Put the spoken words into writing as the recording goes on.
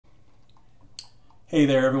Hey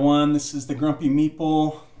there everyone, this is the Grumpy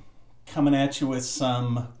Meeple coming at you with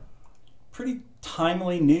some pretty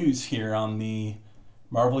timely news here on the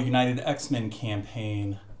Marvel United X-Men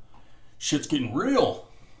campaign. Shit's getting real.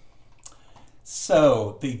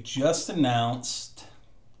 So they just announced,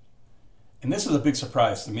 and this is a big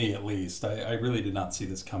surprise to me at least, I really did not see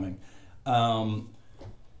this coming.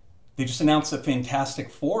 They just announced a Fantastic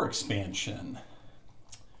Four expansion.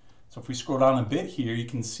 So if we scroll down a bit here, you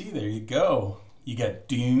can see, there you go. You got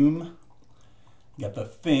Doom, you got the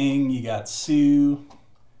Thing, you got Sue,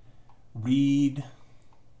 Reed,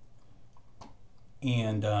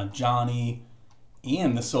 and Johnny,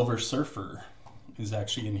 and the Silver Surfer is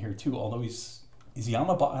actually in here too. Although is he on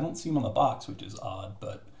the box? I don't see him on the box, which is odd,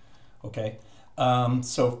 but okay.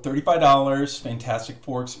 So $35, Fantastic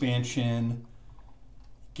Four expansion.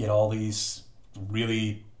 Get all these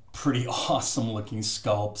really pretty awesome looking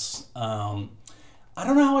sculpts. I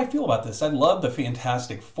don't know how I feel about this. I love the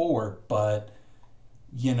Fantastic Four, but,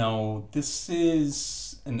 you know, this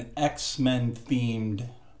is an X-Men themed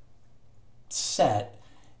set,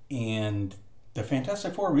 and the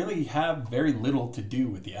Fantastic Four really have very little to do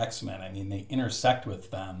with the X-Men. I mean, they intersect with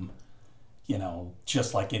them, you know,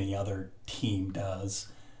 just like any other team does.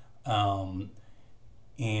 And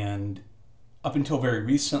up until very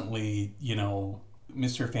recently, you know,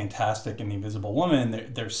 Mr. Fantastic and the Invisible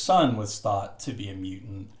Woman, their son was thought to be a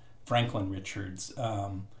mutant, Franklin Richards,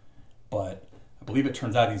 but I believe it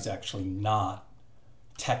turns out he's actually not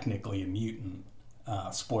technically a mutant.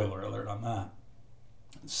 Spoiler alert on that.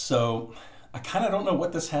 So I kind of don't know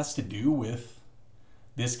what this has to do with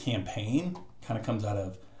this campaign. Kind of comes out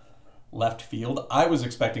of left field. I was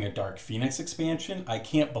expecting a Dark Phoenix expansion. I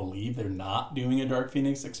can't believe they're not doing a Dark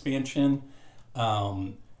Phoenix expansion.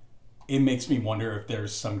 It makes me wonder if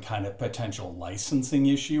there's some kind of potential licensing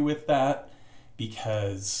issue with that,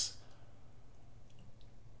 because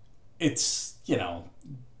it's, you know,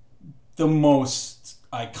 the most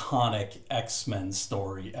iconic X-Men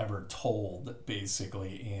story ever told,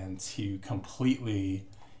 basically, and to completely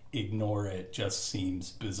ignore it just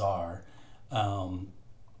seems bizarre.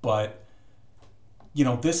 But, you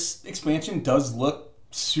know, this expansion does look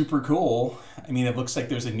super cool. I mean, it looks like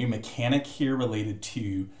there's a new mechanic here related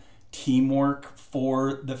to teamwork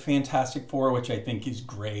for the Fantastic Four, which I think is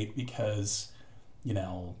great because, you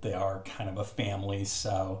know, they are kind of a family,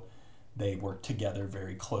 so they work together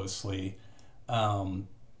very closely. And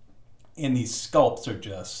these sculpts are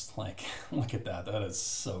just like, look at that. That is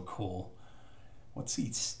so cool. What's he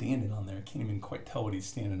standing on there? I can't even quite tell what he's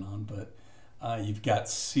standing on, but you've got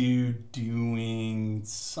Sue doing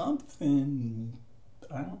something.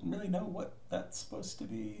 I don't really know what that's supposed to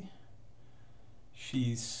be.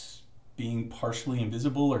 She's being partially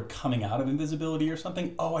invisible or coming out of invisibility or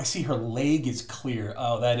something. Oh, I see her leg is clear.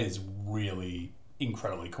 Oh, that is really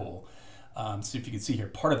incredibly cool. So if you can see here,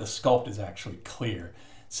 part of the sculpt is actually clear.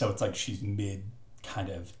 So it's like she's mid kind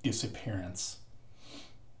of disappearance.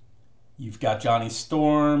 You've got Johnny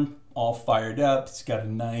Storm all fired up. He's got a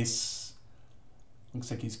nice,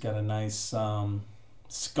 looks like he's got a nice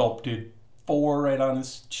sculpted 4 right on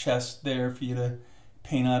his chest there for you to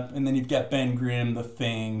paint up. And then you've got Ben Grimm, the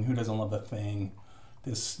Thing. Who doesn't love the Thing?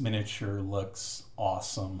 This miniature looks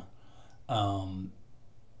awesome.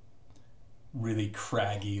 Really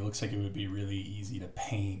craggy. Looks like it would be really easy to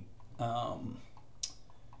paint.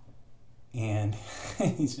 And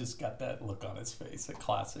he's just got that look on his face, a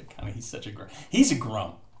classic kind of. He's such a he's a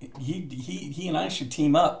grump. He and I should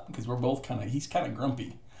team up because we're both kind of. He's kind of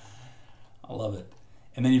grumpy. I love it.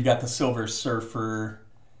 And then you've got the Silver Surfer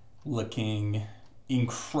looking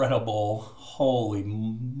incredible. Holy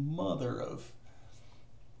mother of.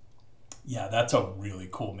 Yeah, that's a really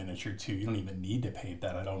cool miniature too. You don't even need to paint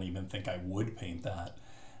that. I don't even think I would paint that.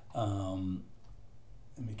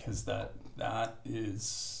 Because that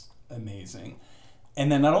is amazing. And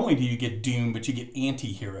then not only do you get Doom, but you get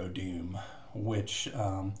anti-hero Doom, which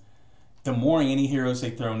the more anti-heroes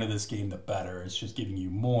they throw into this game, the better. It's just giving you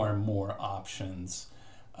more and more options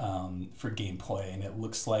for gameplay, and it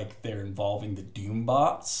looks like they're involving the Doom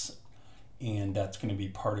bots, and that's going to be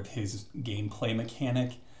part of his gameplay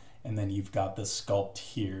mechanic. And then you've got the sculpt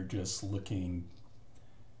here just looking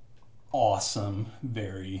awesome,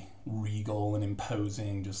 very regal and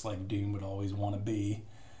imposing, just like Doom would always want to be.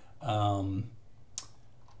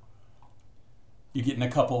 You're getting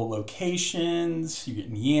a couple of locations. You're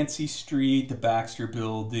getting Yancey Street, the Baxter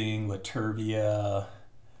Building, Laturvia,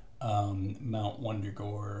 Mount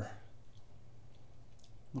Wondagore.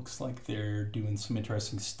 Looks like they're doing some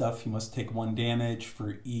interesting stuff. You must take 1 damage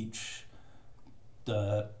for each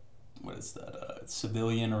what is that,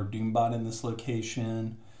 civilian or Doombot in this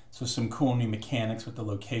location. So some cool new mechanics with the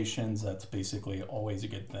locations. That's basically always a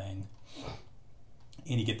good thing.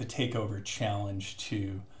 And you get the takeover challenge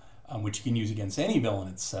too, which you can use against any villain,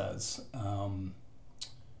 it says. And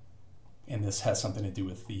this has something to do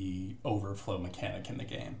with the overflow mechanic in the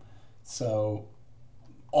game. So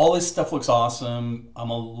all this stuff looks awesome. I'm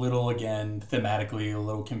a little, again, thematically a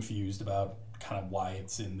little confused about kind of why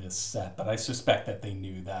it's in this set, but I suspect that they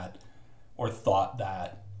knew that or thought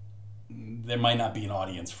that there might not be an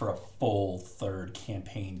audience for a full third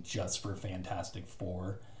campaign just for Fantastic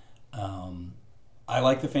Four. I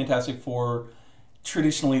like the Fantastic Four.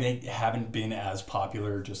 Traditionally, they haven't been as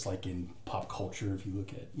popular, just like in pop culture. If you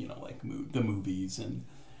look at, like the movies and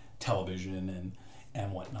television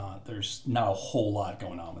and whatnot, there's not a whole lot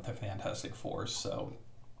going on with the Fantastic Four. So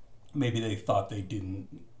maybe they thought they didn't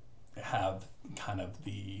have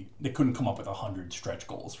they couldn't come up with 100 stretch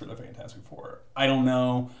goals for the Fantastic Four. I don't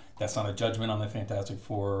know. That's not a judgment on the Fantastic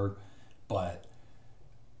Four, but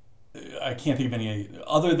I can't think of any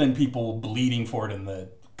other than people bleeding for it in the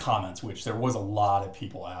comments, which there was a lot of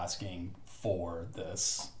people asking for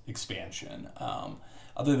this expansion.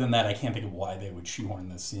 Other than that, I can't think of why they would shoehorn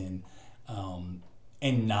this in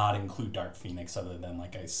and not include Dark Phoenix, other than,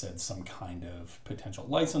 like I said, some kind of potential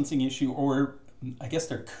licensing issue, or I guess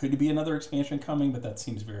there could be another expansion coming, but that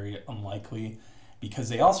seems very unlikely because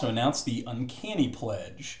they also announced the Uncanny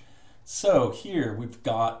Pledge. So here we've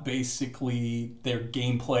got basically their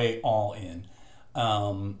gameplay all in.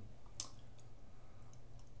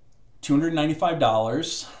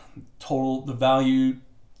 $295 total. The value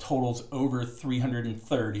totals over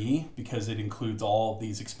 $330 because it includes all of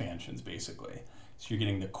these expansions basically. So you're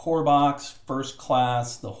getting the core box, first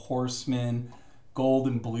class, the Horsemen, gold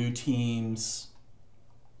and blue teams.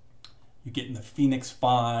 You're getting the Phoenix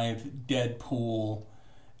 5, Deadpool,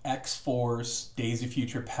 X-Force, Days of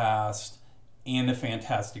Future Past, and the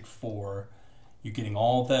Fantastic Four. You're getting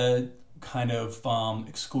all the kind of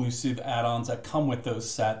exclusive add-ons that come with those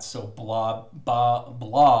sets. So Blob,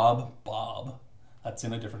 that's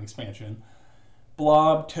in a different expansion.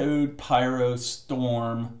 Blob, Toad, Pyro,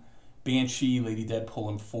 Storm, Banshee, Lady Deadpool,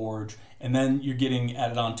 and Forge. And then you're getting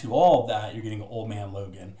added on to all of that, you're getting Old Man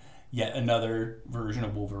Logan, yet another version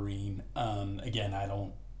of Wolverine. Again, I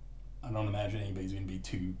don't imagine anybody's going to be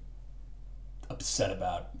too upset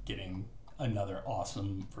about getting another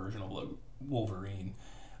awesome version of Wolverine.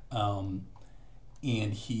 And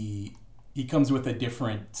he comes with a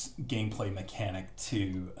different gameplay mechanic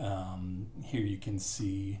too. Here you can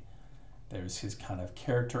see there's his kind of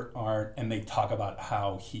character art, and they talk about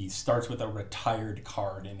how he starts with a retired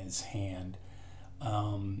card in his hand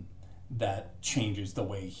that changes the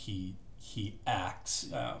way he acts.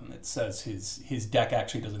 It says his deck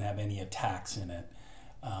actually doesn't have any attacks in it.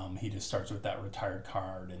 He just starts with that retired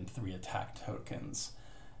card and 3 attack tokens.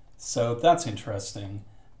 So that's interesting.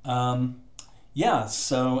 Yeah,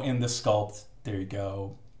 so in the sculpt, there you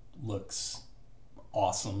go, looks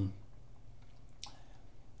awesome.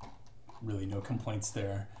 Really no complaints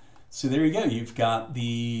there. So there you go, you've got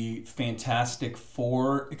the Fantastic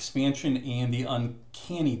Four expansion and the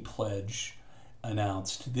Uncanny Pledge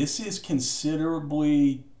announced. This is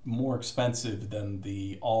considerably more expensive than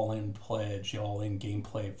the all-in pledge, the all-in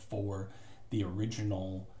gameplay for the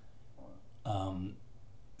original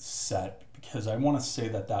set, because I want to say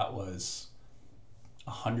that was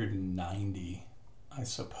 $190. I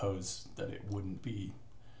suppose that it wouldn't be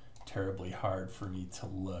terribly hard for me to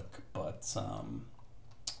look, but I'm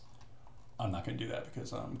not going to do that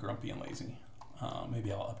because I'm grumpy and lazy.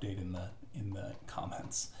 Maybe I'll update in the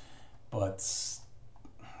comments. But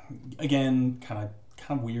again, kind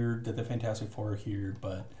of weird that the Fantastic Four are here,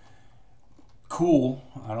 but cool.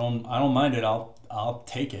 I don't mind it. I'll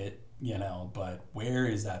take it, But where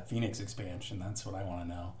is that Phoenix expansion? That's what I want to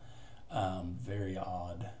know. Very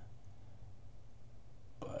odd.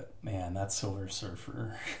 But man, that Silver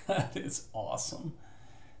Surfer, that is awesome.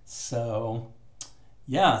 So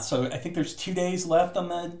yeah, so I think there's 2 days left on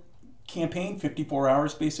the campaign, 54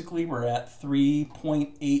 hours basically. We're at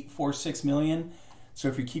 3.846 million. So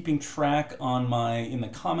if you're keeping track in the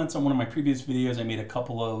comments on one of my previous videos, I made a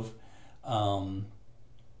couple of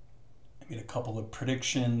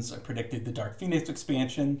predictions. I predicted the Dark Phoenix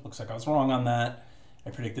expansion. Looks like I was wrong on that. I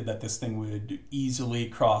predicted that this thing would easily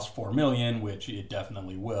cross 4 million, which it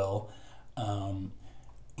definitely will.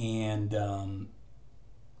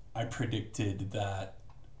 I predicted that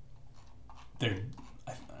I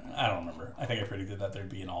don't remember. I think I predicted that there'd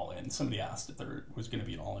be an all-in. Somebody asked if there was going to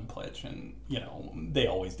be an all-in pledge, and they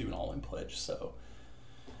always do an all-in pledge. So,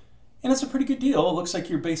 and it's a pretty good deal. It looks like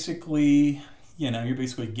you're basically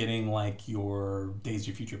getting like your Days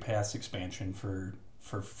of Future Past expansion for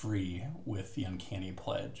for free with the Uncanny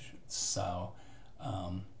pledge. So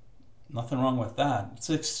nothing wrong with that.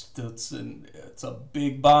 It's a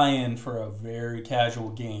big buy-in for a very casual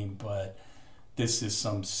game, but this is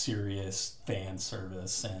some serious fan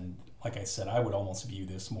service. And like I said, I would almost view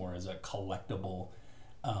this more as a collectible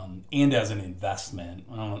and as an investment.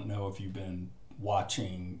 I don't know if you've been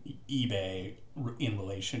watching eBay in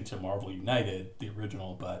relation to Marvel United, the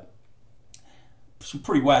original, but some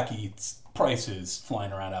pretty wacky prices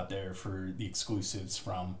flying around out there for the exclusives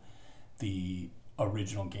from the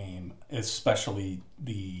original game, especially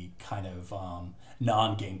the kind of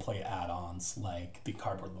non-gameplay add-ons like the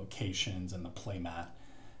cardboard locations and the playmat.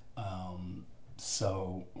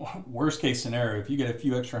 So worst case scenario, if you get a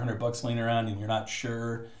few extra $100 laying around and you're not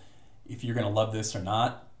sure if you're going to love this or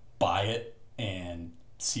not, buy it and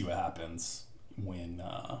see what happens when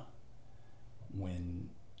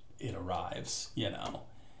it arrives,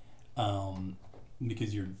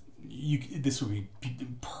 because this would be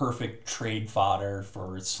perfect trade fodder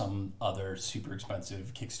for some other super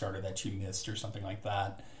expensive Kickstarter that you missed or something like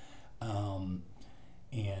that. And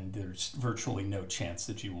there's virtually no chance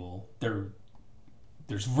that you will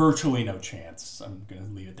there's virtually no chance, I'm going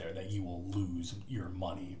to leave it there, that you will lose your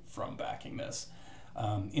money from backing this.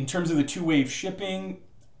 In terms of the two-wave shipping,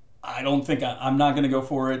 I don't think I'm not going to go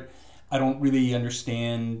for it. I don't really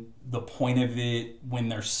understand the point of it when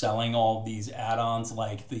they're selling all these add-ons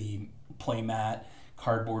like the playmat,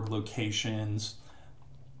 cardboard locations,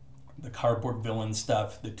 the cardboard villain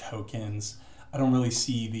stuff, the tokens. I don't really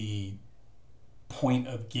see the point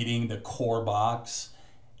of getting the core box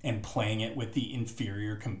and playing it with the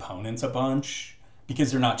inferior components a bunch, because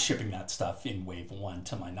they're not shipping that stuff in wave 1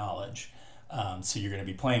 to my knowledge. So you're going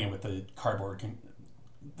to be playing it with the cardboard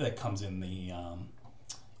that comes in the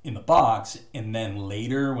box, and then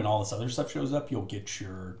later when all this other stuff shows up, you'll get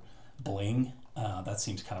your bling. That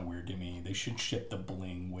seems kind of weird to me. They should ship the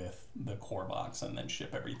bling with the core box and then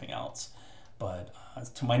ship everything else. But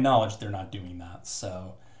to my knowledge, they're not doing that.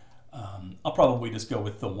 So I'll probably just go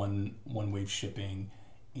with the one wave shipping.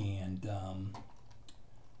 And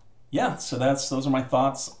yeah, so those are my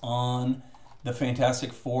thoughts on the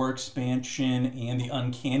Fantastic Four expansion and the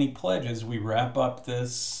Uncanny pledge as we wrap up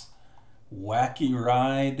this wacky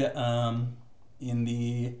ride in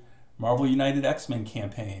the Marvel United X-Men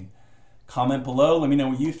campaign. Comment below. Let me know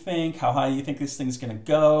what you think. How high you think this thing's going to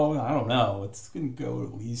go. I don't know. It's going to go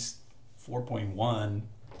at least 4.1.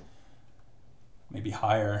 Maybe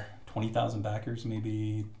higher. 20,000 backers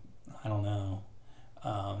maybe. I don't know.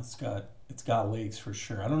 It's got legs for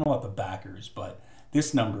sure. I don't know about the backers, but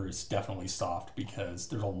this number is definitely soft because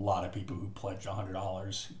there's a lot of people who pledged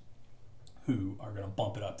 $100 who are going to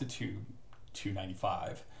bump it up to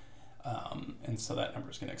 $295, and so that number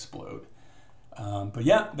is going to explode. But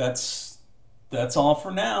yeah, that's all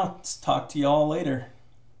for now. Let's talk to y'all later.